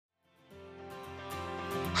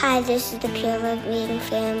Hi, this is the Pure Living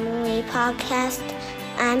Family Podcast.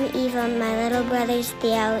 I'm Eva, my little brother's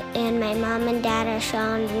Theo, and my mom and dad are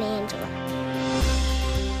Sean and Angela.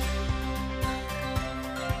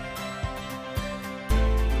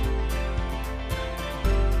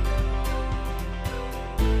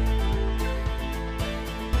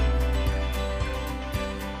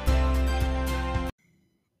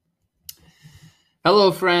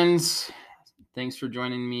 Hello, friends. Thanks for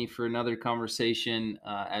joining me for another conversation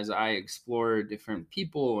as I explore different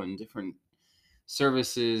people and different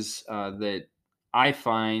services that I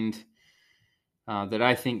find that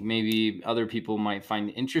I think maybe other people might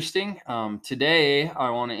find interesting. Today, I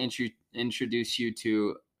want to introduce you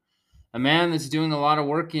to a man that's doing a lot of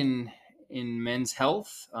work in men's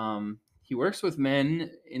health. He works with men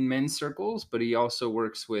in men's circles, but he also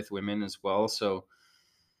works with women as well. So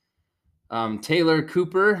Taylor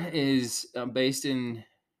Cooper is based in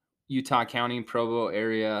Utah County, Provo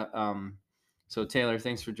area. So Taylor,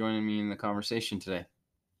 thanks for joining me in the conversation today.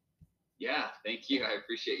 Yeah, thank you. I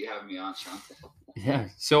appreciate you having me on, Sean. Yeah.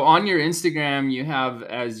 So on your Instagram, you have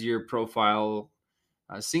as your profile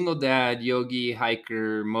single dad, yogi,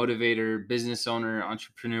 hiker, motivator, business owner,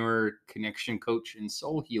 entrepreneur, connection coach, and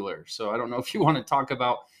soul healer. So I don't know if you want to talk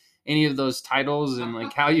about any of those titles and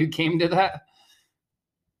like how you came to that.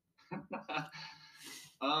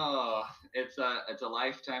 Oh, it's a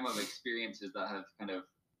lifetime of experiences that have kind of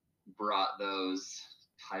brought those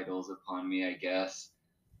titles upon me, I guess.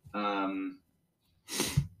 I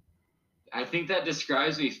think that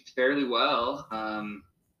describes me fairly well.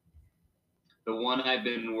 The one I've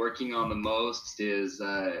been working on the most is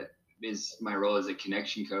my role as a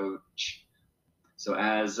connection coach. So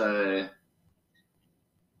as I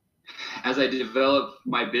develop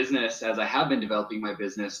my business, as I have been developing my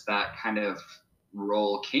business, that kind of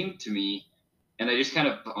role came to me, and I just kind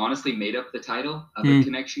of honestly made up the title of a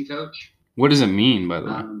connection coach. What does it mean, by the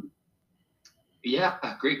way? Yeah,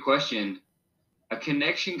 great question. A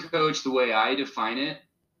connection coach, the way I define it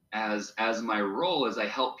as my role is I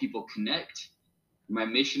help people connect. My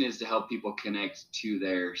mission is to help people connect to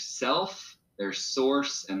their self, their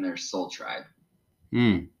source, and their soul tribe.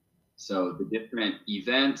 So the different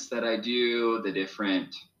events that I do, the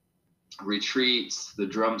different retreats, the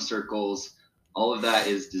drum circles, all of that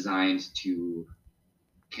is designed to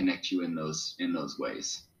connect you in those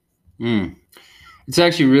ways. It's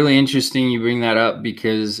actually really interesting you bring that up,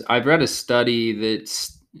 because I've read a study that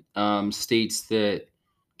states that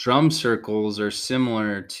drum circles are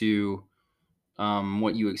similar to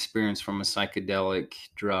what you experience from a psychedelic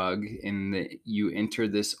drug, in that you enter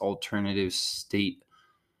this alternative state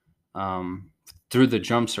through the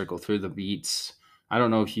drum circle, through the beats. I don't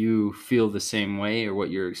know if you feel the same way or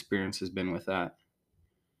what your experience has been with that.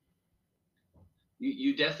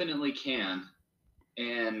 You definitely can.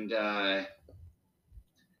 And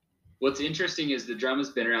what's interesting is the drum has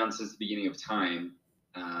been around since the beginning of time.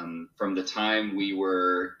 From the time we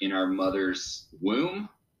were in our mother's womb,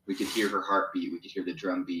 we could hear her heartbeat, we could hear the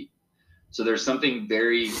drum beat. So there's something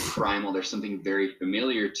very primal, there's something very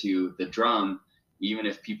familiar to the drum, even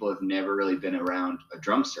if people have never really been around a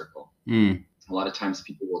drum circle. A lot of times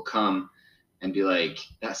people will come and be like,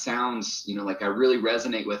 that sounds, like I really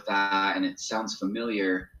resonate with that, and it sounds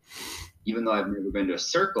familiar, even though I've never been to a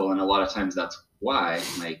circle. And a lot of times that's why,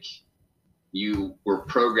 like, you were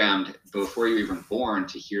programmed before you were even born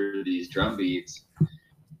to hear these drum beats,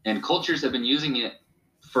 and cultures have been using it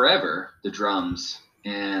forever, the drums.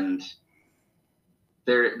 And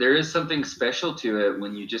there is something special to it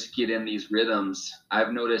when you just get in these rhythms.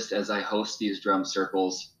 I've noticed as I host these drum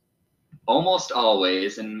circles, almost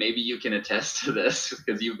always, and maybe you can attest to this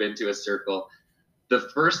because you've been to a circle, the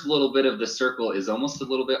first little bit of the circle is almost a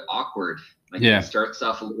little bit awkward. Like, It starts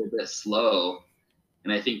off a little bit slow.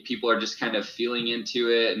 And I think people are just kind of feeling into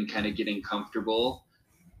it and kind of getting comfortable.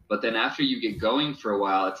 But then after you get going for a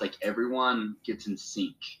while, it's like everyone gets in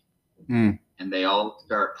sync and they all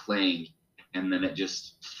start playing, and then it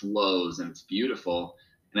just flows, and it's beautiful.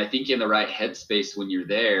 And I think in the right headspace when you're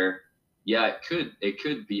there, yeah, it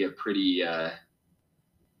could be a pretty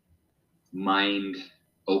mind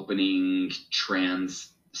opening,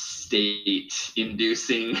 trance state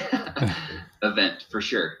inducing event for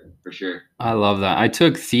sure. I love that. I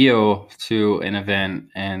took Theo to an event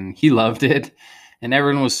and he loved it, and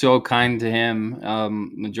everyone was so kind to him.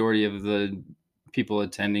 Majority of the people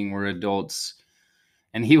attending were adults,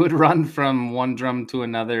 and he would run from one drum to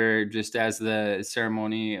another just as the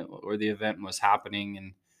ceremony or the event was happening,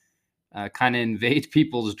 and kind of invade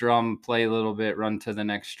people's drum, play a little bit, run to the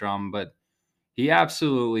next drum. But he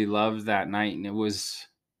absolutely loved that night. And it was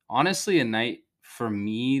honestly a night for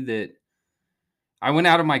me that I went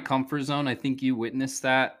out of my comfort zone. I think you witnessed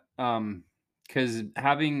that. Because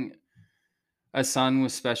having a son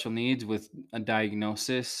with special needs with a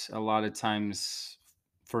diagnosis, a lot of times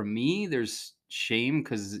for me, there's shame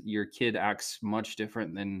because your kid acts much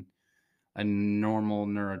different than a normal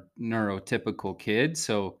neurotypical kid.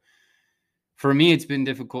 So for me, it's been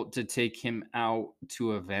difficult to take him out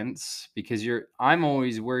to events because I'm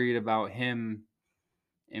always worried about him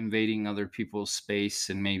invading other people's space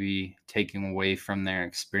and maybe taking away from their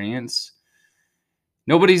experience.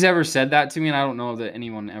 Nobody's ever said that to me, and I don't know that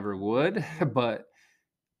anyone ever would, but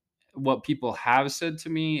what people have said to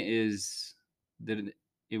me is that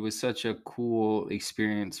it was such a cool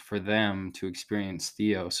experience for them to experience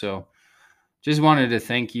Theo. So just wanted to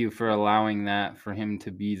thank you for allowing that for him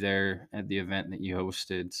to be there at the event that you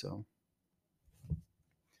hosted. So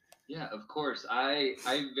Yeah, of course. I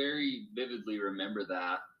very vividly remember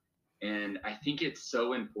that. And I think it's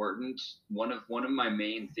so important. One of my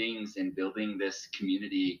main things in building this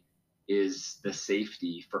community is the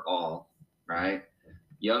safety for all, right?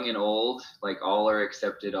 Young and old, like all are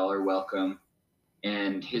accepted, all are welcome.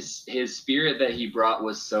 And his spirit that he brought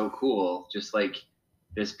was so cool, just like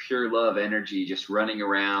this pure love energy, just running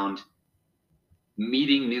around,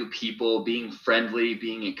 meeting new people, being friendly,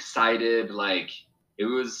 being excited. Like it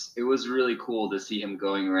was really cool to see him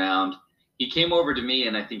going around. He came over to me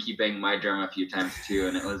and I think he banged my drum a few times too,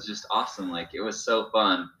 and it was just awesome. Like it was so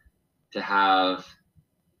fun to have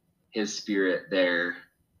his spirit there.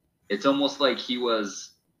 It's almost like he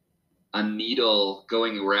was a needle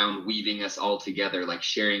going around weaving us all together, like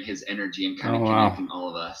sharing his energy and kind of connecting all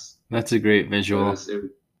of us. That's a great visual.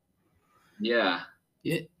 Yeah.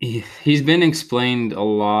 He's been explained a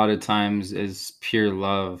lot of times as pure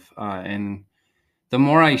love. And the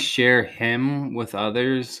more I share him with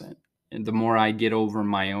others, the more I get over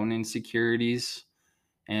my own insecurities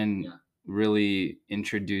and really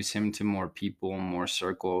introduce him to more people, more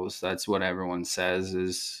circles. That's what everyone says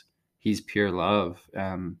is he's pure love.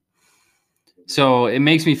 So it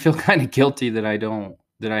makes me feel kind of guilty that I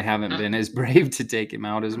haven't been as brave to take him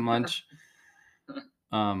out as much.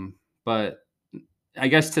 But I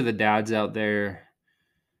guess to the dads out there,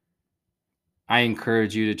 I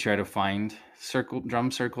encourage you to try to find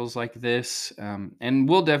drum circles like this. And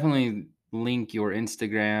we'll definitely link your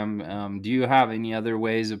Instagram. Do you have any other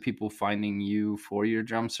ways of people finding you for your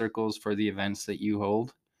drum circles for the events that you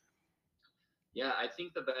hold? Yeah, I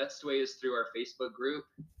think the best way is through our Facebook group.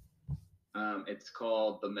 It's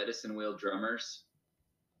called the Medicine Wheel Drummers.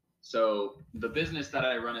 So the business that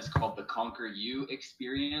I run is called the Conquer You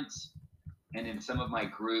Experience. And in some of my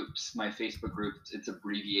groups, my Facebook groups, it's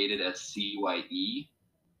abbreviated as CYE,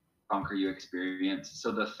 Conquer You Experience.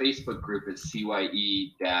 So the Facebook group is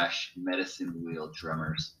CYE-Medicine Wheel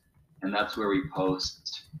Drummers. And that's where we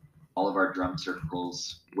post all of our drum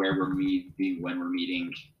circles, where we're meeting, when we're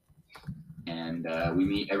meeting. And we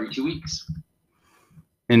meet every 2 weeks.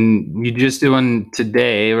 And you just did one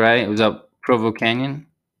today, right? It was up Provo Canyon?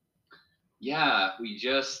 Yeah, we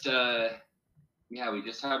just had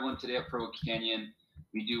one today at Provo Canyon.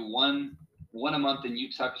 We do one a month in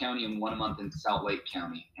Utah County and one a month in Salt Lake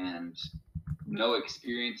County. And no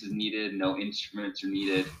experience is needed, no instruments are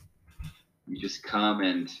needed. You just come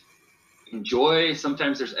and enjoy.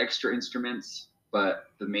 Sometimes there's extra instruments, but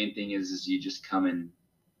the main thing is you just come and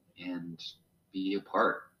be a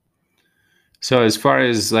part. So as far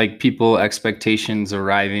as like people expectations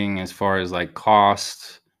arriving, as far as like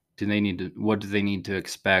cost, what do they need to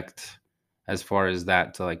expect as far as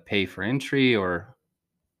that to like pay for entry or?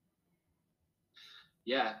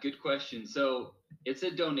 Yeah, good question. So it's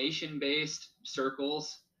a donation-based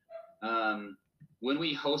circles. When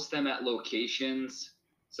we host them at locations,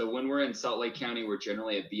 so when we're in Salt Lake County, we're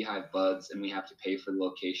generally at Beehive Buds and we have to pay for the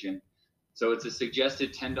location. So it's a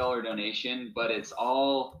suggested $10 donation, but it's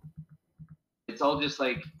all just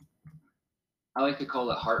like, I like to call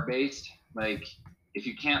it heart-based. Like if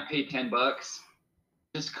you can't pay $10,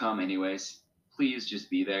 just come anyways. Please just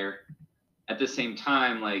be there. At the same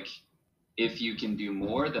time, like if you can do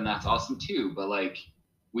more, then that's awesome too. But like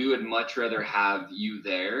we would much rather have you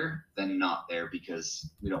there than not there because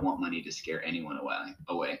we don't want money to scare anyone away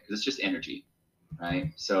because it's just energy,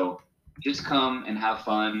 right? So just come and have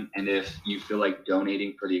fun. And if you feel like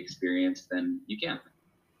donating for the experience, then you can.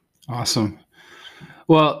 Awesome.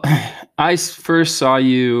 Well, I first saw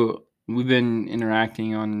you, we've been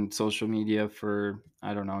interacting on social media for,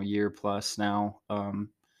 I don't know, a year plus now.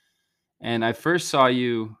 And I first saw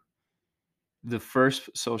you, the first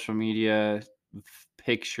social media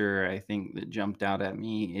picture I think that jumped out at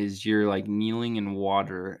me is you're like kneeling in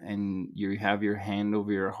water and you have your hand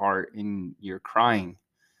over your heart and you're crying.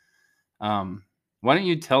 Why don't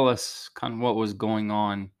you tell us kind of what was going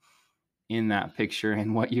on in that picture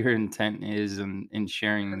and what your intent is in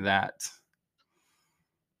sharing that?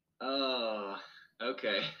 Oh,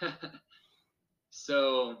 okay.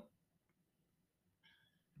 So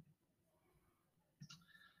a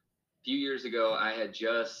few years ago, I had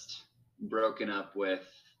just broken up with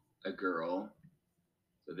a girl.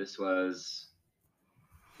 So this was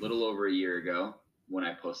a little over a year ago when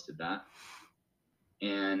I posted that,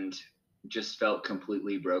 and just felt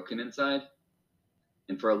completely broken inside.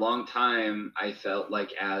 And for a long time, I felt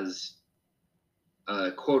like as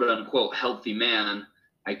a quote unquote healthy man,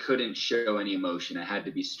 I couldn't show any emotion. I had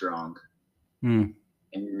to be strong. Mm.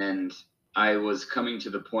 And I was coming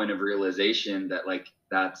to the point of realization that like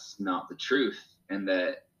that's not the truth, and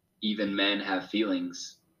that even men have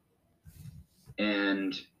feelings.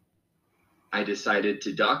 And I decided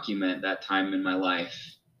to document that time in my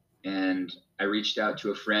life. And I reached out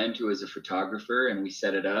to a friend who was a photographer, and we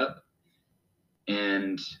set it up.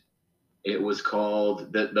 And it was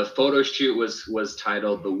called, the photo shoot was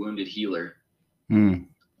titled The Wounded Healer. Mm.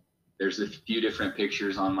 There's a few different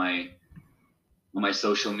pictures on my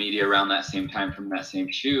social media around that same time from that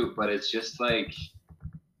same shoot, but it's just like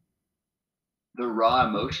the raw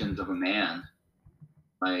emotions of a man.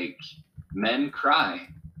 Like, men cry,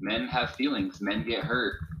 men have feelings, men get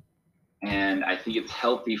hurt. And I think it's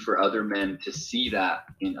healthy for other men to see that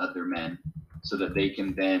in other men so that they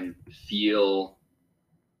can then feel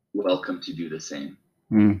welcome to do the same.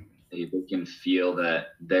 Mm. They can feel that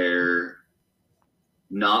they're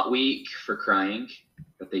not weak for crying,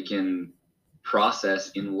 but they can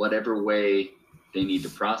process in whatever way they need to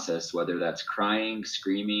process, whether that's crying,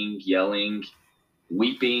 screaming, yelling,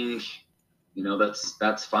 weeping. You know,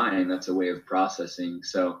 that's fine. That's a way of processing.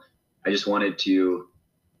 So I just wanted to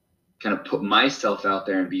kind of put myself out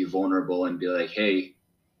there and be vulnerable and be like, hey,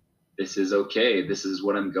 this is okay. This is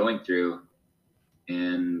what I'm going through.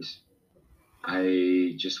 And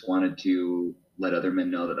I just wanted to let other men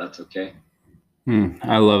know that that's okay.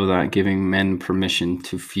 I love that, giving men permission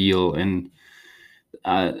to feel. And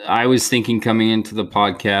I was thinking coming into the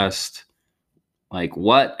podcast, like,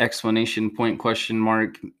 what exclamation point, question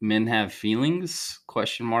mark, men have feelings,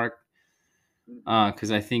 question mark.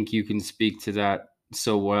 Because I think you can speak to that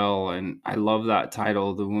so well. And I love that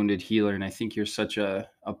title, The Wounded Healer. And I think you're such a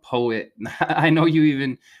poet. I know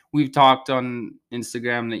we've talked on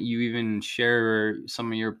Instagram that you even share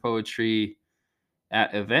some of your poetry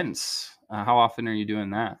at events. How often are you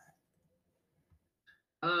doing that?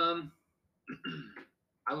 I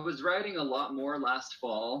was writing a lot more last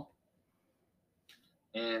fall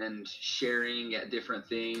and sharing at different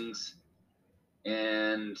things,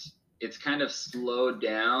 and it's kind of slowed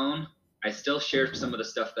down. I still share some of the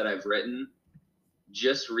stuff that I've written.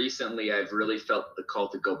 Just recently, I've really felt the call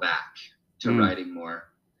to go back to writing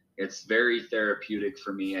more. It's very therapeutic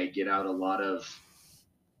for me. I get out a lot of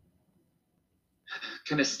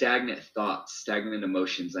kind of stagnant thoughts, stagnant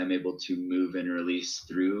emotions I'm able to move and release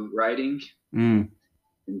through writing. And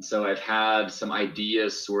so I've had some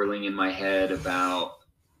ideas swirling in my head about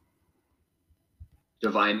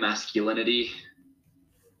divine masculinity.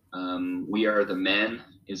 We Are the Men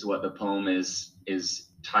is what the poem is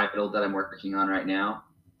titled that I'm working on right now.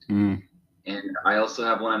 And I also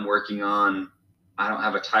have one I'm working on. I don't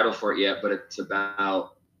have a title for it yet, but it's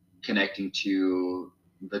about connecting to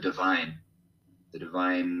the divine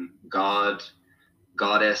God,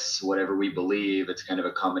 goddess, whatever we believe. It's kind of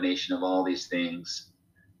a combination of all these things.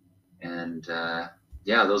 And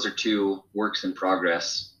yeah, those are two works in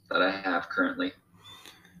progress that I have currently.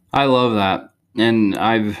 I love that. And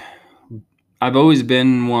I've always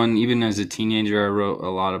been one, even as a teenager, I wrote a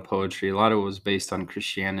lot of poetry. A lot of it was based on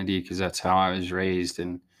Christianity because that's how I was raised.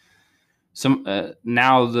 And some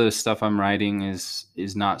now the stuff I'm writing is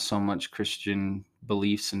not so much Christian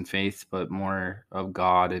beliefs and faith, but more of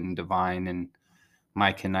God and divine and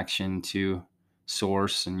my connection to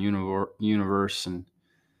source and universe. And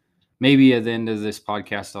maybe at the end of this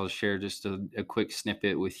podcast, I'll share just a quick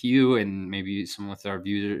snippet with you and maybe some with our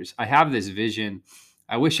viewers. I have this vision.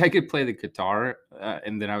 I wish I could play the guitar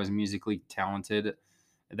and that I was musically talented.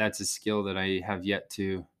 That's a skill that I have yet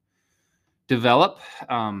to develop.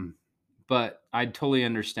 But I totally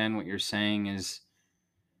understand what you're saying is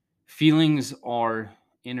feelings are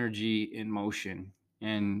energy in motion.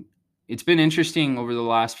 And it's been interesting over the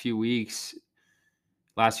last few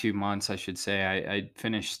months, I should say. I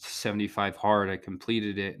finished 75 hard. I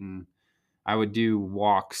completed it, and I would do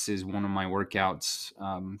walks as one of my workouts.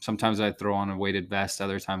 Sometimes I'd throw on a weighted vest.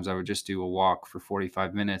 Other times I would just do a walk for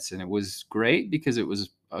 45 minutes. And it was great because it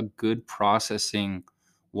was a good processing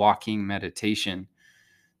walking meditation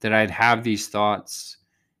that I'd have these thoughts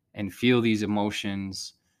and feel these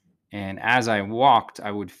emotions. And as I walked,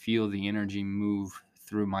 I would feel the energy move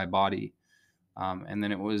through my body. And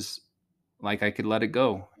then it was like I could let it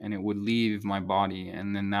go and it would leave my body.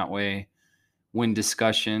 And then that way, when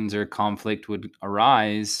discussions or conflict would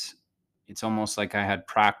arise, it's almost like I had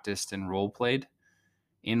practiced and role played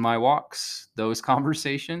in my walks, those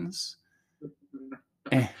conversations.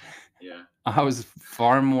 And Yeah. I was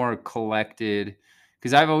far more collected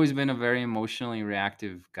because I've always been a very emotionally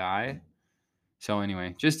reactive guy. So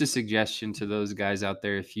anyway, just a suggestion to those guys out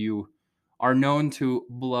there. If you are known to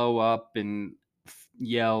blow up and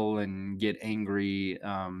yell and get angry,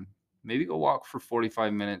 maybe go walk for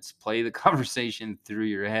 45 minutes, play the conversation through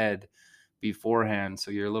your head beforehand so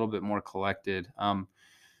you're a little bit more collected.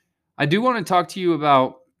 I do want to talk to you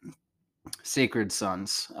about Sacred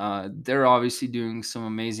Sons. They're obviously doing some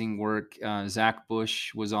amazing work. Zach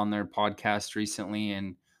Bush was on their podcast recently,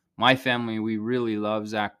 and my family, we really love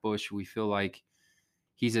Zach Bush. We feel like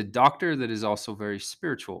he's a doctor that is also very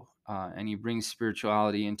spiritual, and he brings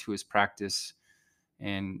spirituality into his practice.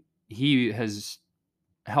 And he has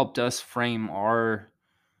helped us frame our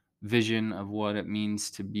vision of what it means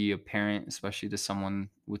to be a parent, especially to someone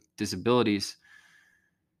with disabilities.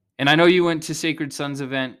 And I know you went to Sacred Sons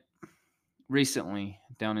event recently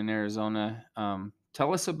down in Arizona.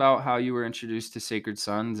 Tell us about how you were introduced to Sacred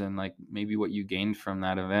Sons and like maybe what you gained from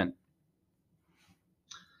that event.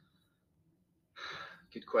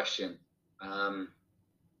 Good question.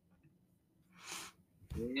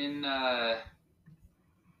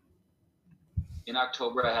 In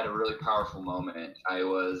October, I had a really powerful moment.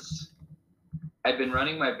 I'd been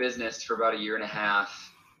running my business for about a year and a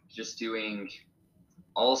half, just doing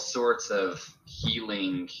all sorts of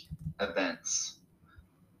healing events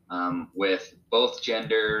with both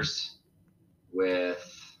genders,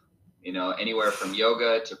 with anywhere from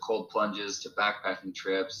yoga to cold plunges to backpacking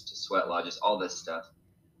trips to sweat lodges, all this stuff.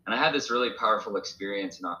 And I had this really powerful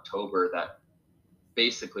experience in October that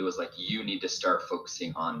basically was like, you need to start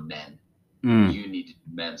focusing on men. You need to do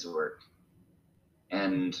men's work.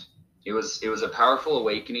 And it was a powerful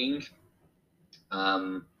awakening.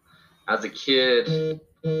 As a kid,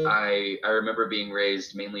 I remember being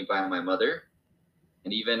raised mainly by my mother,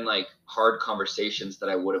 and even like hard conversations that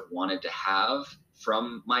I would have wanted to have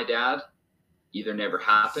from my dad either never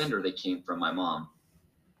happened or they came from my mom.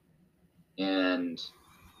 And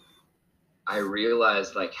I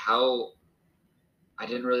realized like how I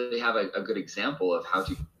didn't really have a good example of how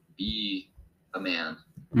to be a man.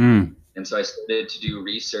 And so I started to do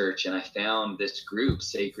research, and I found this group,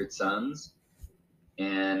 Sacred Sons,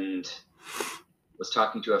 and was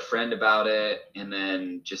talking to a friend about it, and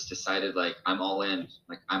then just decided like I'm all in,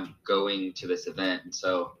 like I'm going to this event. And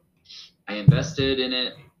so I invested in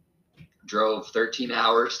it, drove 13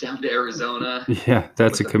 hours down to Arizona. Yeah,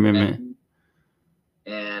 that's a commitment.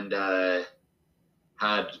 And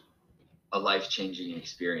had a life-changing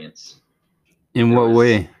experience. In what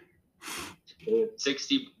way?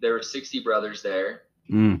 There were 60 brothers there,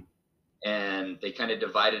 and they kind of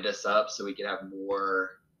divided us up so we could have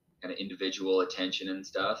more kind of individual attention and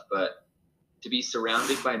stuff, but to be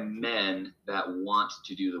surrounded by men that want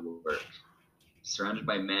to do the work, surrounded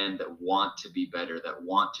by men that want to be better, that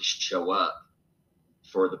want to show up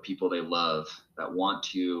for the people they love, that want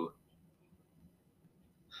to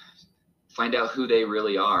find out who they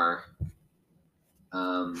really are.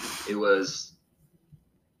 It was,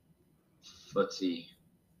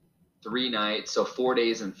 3 nights, so 4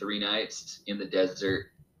 days and 3 nights in the desert.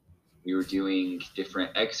 We were doing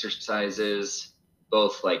different exercises,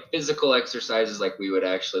 both like physical exercises, like we would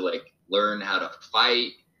actually like learn how to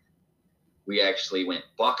fight. We actually went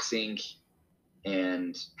boxing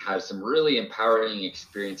and had some really empowering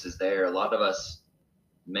experiences there. A lot of us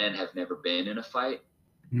men have never been in a fight.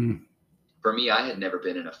 For me, I had never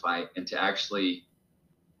been in a fight, and to actually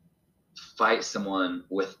fight someone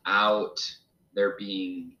without there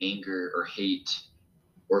being anger or hate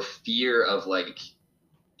or fear of like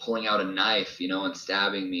pulling out a knife, and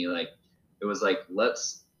stabbing me, like it was like,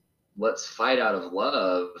 let's fight out of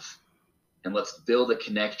love and let's build a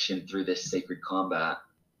connection through this sacred combat.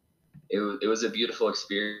 It was a beautiful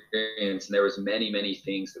experience, and there was many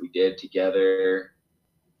things that we did together,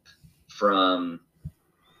 from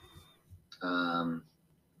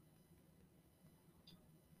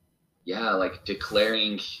like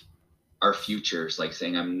declaring our futures, like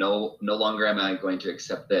saying I'm no longer am I going to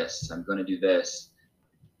accept this, I'm going to do this,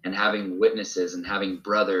 and having witnesses and having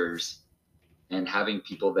brothers and having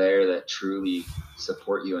people there that truly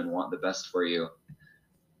support you and want the best for you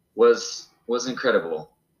was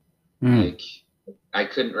incredible. Like I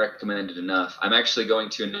couldn't recommend it enough. I'm actually going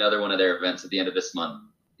to another one of their events at the end of this month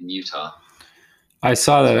in Utah. I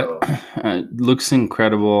saw that. So, It looks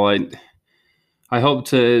incredible. I hope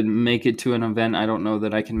to make it to an event. I don't know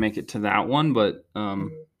that I can make it to that one, but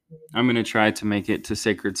I'm going to try to make it to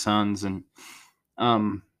Sacred Sons. And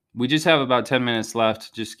we just have about 10 minutes left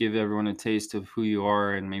to just give everyone a taste of who you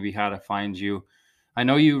are and maybe how to find you. I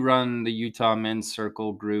know you run the Utah Men's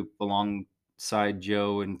Circle group alongside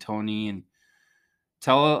Joe and Tony, and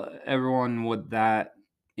tell everyone what that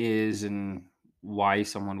is and why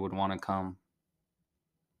someone would want to come.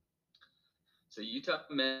 So Utah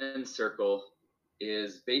Men's Circle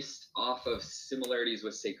is based off of similarities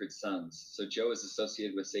with Sacred Sons. So Joe is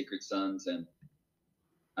associated with Sacred Sons, and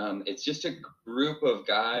it's just a group of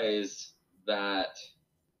guys that,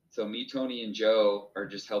 so me, Tony, and Joe are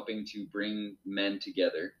just helping to bring men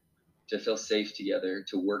together, to feel safe together,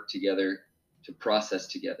 to work together, to process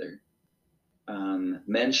together.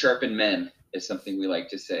 Men sharpen men is something we like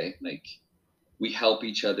to say. Like, we help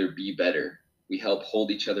each other be better. We help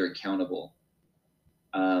hold each other accountable.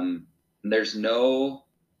 There's no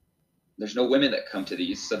women that come to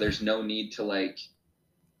these, so there's no need to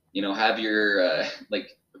have your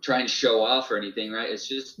try and show off or anything, right? It's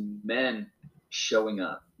just men showing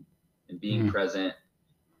up and being present,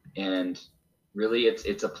 and really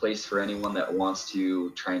it's a place for anyone that wants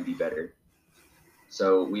to try and be better.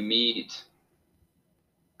 So we meet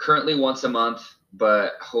currently once a month,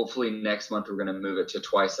 but hopefully next month we're going to move it to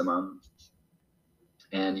twice a month.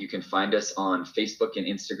 And you can find us on Facebook and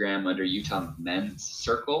Instagram under Utah Men's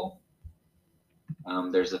Circle.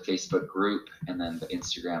 There's a Facebook group and then the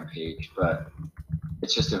Instagram page, but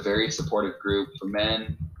it's just a very supportive group for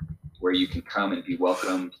men where you can come and be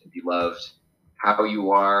welcomed and be loved how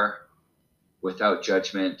you are without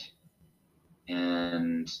judgment,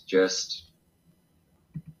 and just,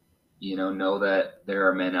 know that there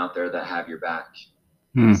are men out there that have your back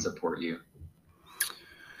and support you.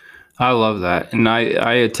 I love that. And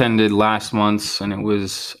I attended last month and it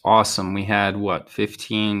was awesome. We had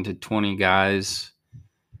 15 to 20 guys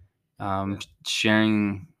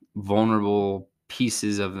sharing vulnerable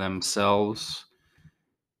pieces of themselves.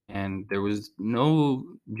 And there was no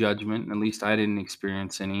judgment, at least I didn't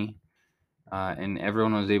experience any. And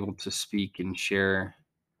everyone was able to speak and share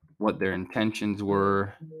what their intentions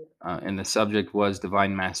were. And the subject was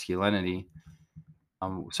divine masculinity.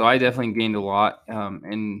 So I definitely gained a lot.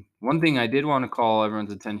 And one thing I did want to call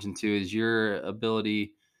everyone's attention to is your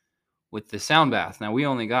ability with the sound bath. Now, we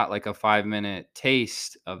only got like a 5-minute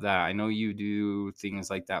taste of that. I know you do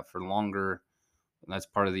things like that for longer. That's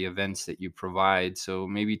part of the events that you provide. So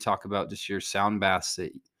maybe talk about just your sound baths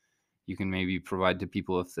that you can maybe provide to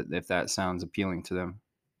people if that sounds appealing to them.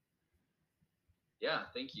 Yeah,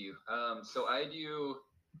 thank you. So I do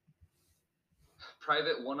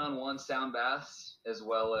private one-on-one sound baths as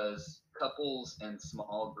well as couples and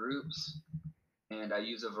small groups. And I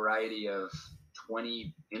use a variety of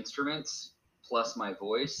 20 instruments plus my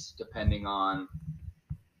voice, depending on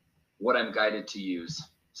what I'm guided to use.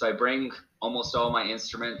 So I bring almost all my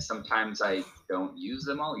instruments. Sometimes I don't use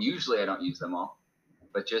them all. Usually I don't use them all,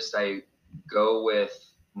 but just I go with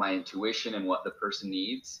my intuition and what the person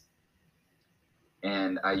needs.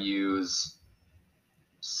 And I use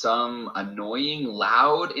some annoying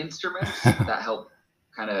loud instruments that help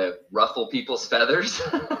kind of ruffle people's feathers.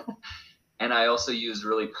 And I also use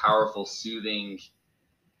really powerful, soothing,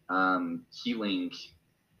 healing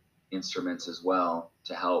instruments as well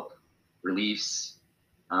to help release.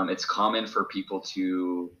 It's common for people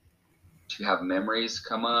to have memories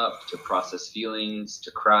come up, to process feelings,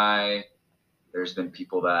 to cry. There's been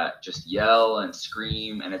people that just yell and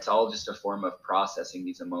scream, and it's all just a form of processing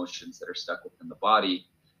these emotions that are stuck within the body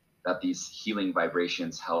that these healing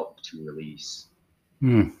vibrations help to release.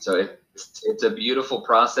 So it's a beautiful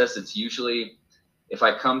process. It's usually, if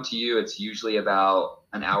I come to you, it's usually about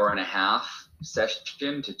an hour and a half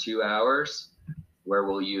session to 2 hours, where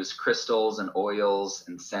we'll use crystals and oils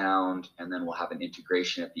and sound, and then we'll have an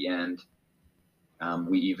integration at the end.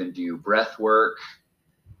 We even do breath work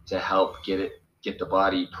to help get the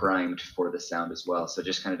body primed for the sound as well. So it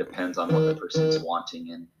just kind of depends on what the person's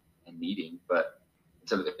wanting and needing, but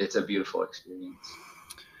it's a beautiful experience.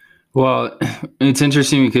 Well, it's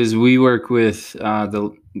interesting because we work with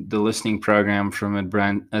the listening program from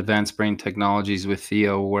Advanced Brain Technologies with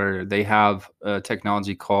Theo, where they have a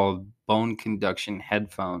technology called bone conduction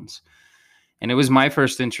headphones. And it was my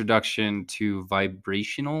first introduction to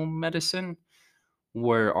vibrational medicine,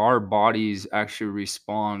 where our bodies actually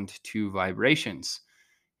respond to vibrations.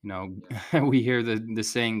 We hear the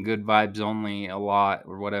saying "good vibes only" a lot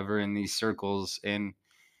or whatever in these circles, and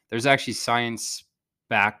there's actually science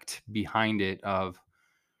backed behind it of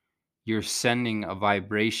you're sending a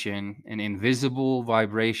vibration, an invisible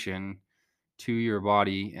vibration to your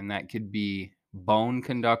body, and that could be bone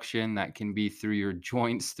conduction, that can be through your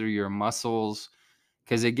joints, through your muscles,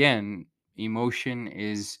 because again, emotion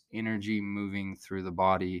is energy moving through the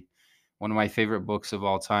body. One of my favorite books of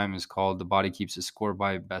all time is called The Body Keeps a Score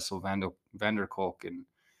by Bessel van der Kolk, and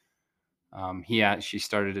he actually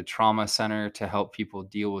started a trauma center to help people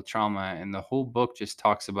deal with trauma, and the whole book just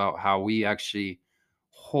talks about how we actually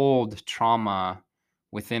hold trauma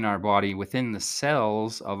within our body, within the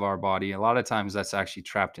cells of our body. A lot of times that's actually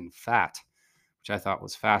trapped in fat, which I thought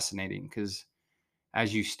was fascinating, because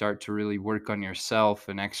as you start to really work on yourself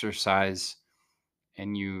and exercise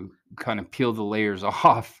and you kind of peel the layers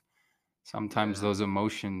off, sometimes those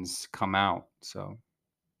emotions come out. So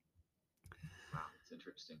wow, it's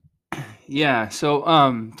interesting. Yeah.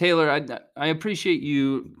 So, Taylor, I appreciate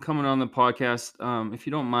you coming on the podcast. If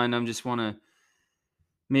you don't mind, I just want to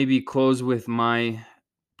maybe close with my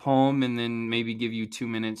poem and then maybe give you 2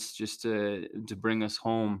 minutes just to bring us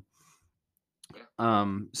home.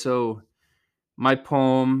 So my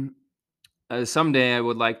poem, someday I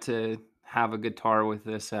would like to have a guitar with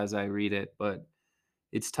this as I read it, but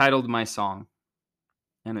it's titled My Song.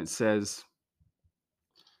 And it says,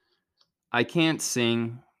 I can't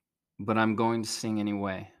sing, but I'm going to sing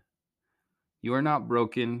anyway. You are not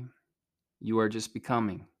broken. You are just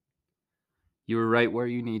becoming. You are right where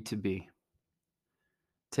you need to be.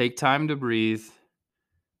 Take time to breathe.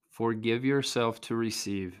 Forgive yourself to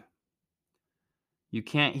receive. You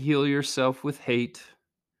can't heal yourself with hate.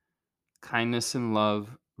 Kindness and love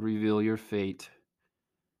reveal your fate.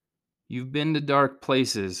 You've been to dark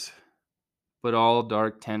places, but all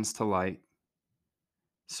dark tends to light.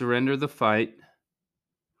 Surrender the fight.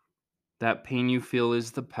 That pain you feel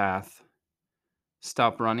is the path.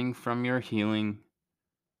 Stop running from your healing.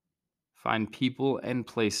 Find people and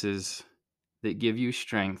places that give you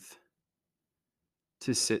strength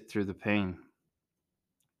to sit through the pain.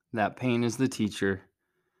 That pain is the teacher.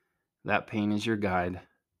 That pain is your guide.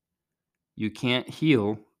 You can't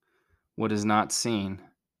heal what is not seen.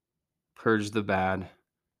 Purge the bad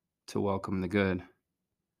to welcome the good.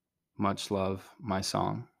 Much love, My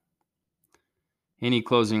Song. Any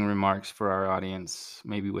closing remarks for our audience,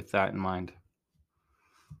 maybe with that in mind?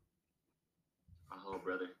 Oh,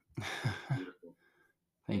 brother. Beautiful.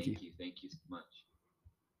 Thank you. Thank you so much.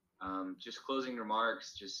 Just closing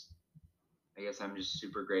remarks. I guess I'm just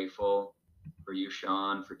super grateful for you,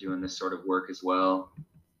 Sean, for doing this sort of work as well,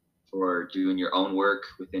 for doing your own work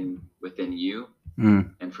within you,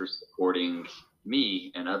 and for supporting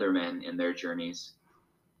me and other men in their journeys.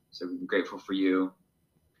 So I'm grateful for you,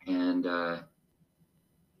 and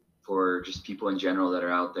for just people in general that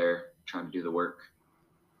are out there trying to do the work.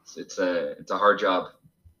 It's a hard job,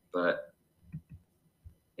 but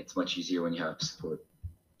it's much easier when you have support.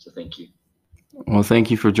 So thank you. Well, thank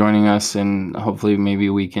you for joining us, and hopefully maybe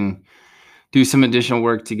we can do some additional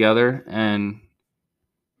work together, and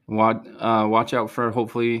watch out for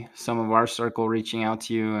hopefully some of our circle reaching out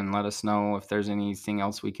to you, and let us know if there's anything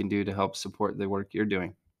else we can do to help support the work you're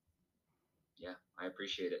doing. Yeah, I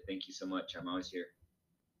appreciate it. Thank you so much. I'm always here.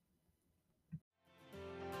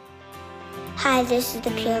 Hi, this is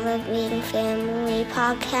the Pure Living Family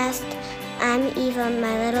Podcast. I'm Eva,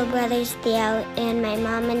 my little brother's Theo, and my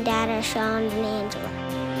mom and dad are Sean and Angela.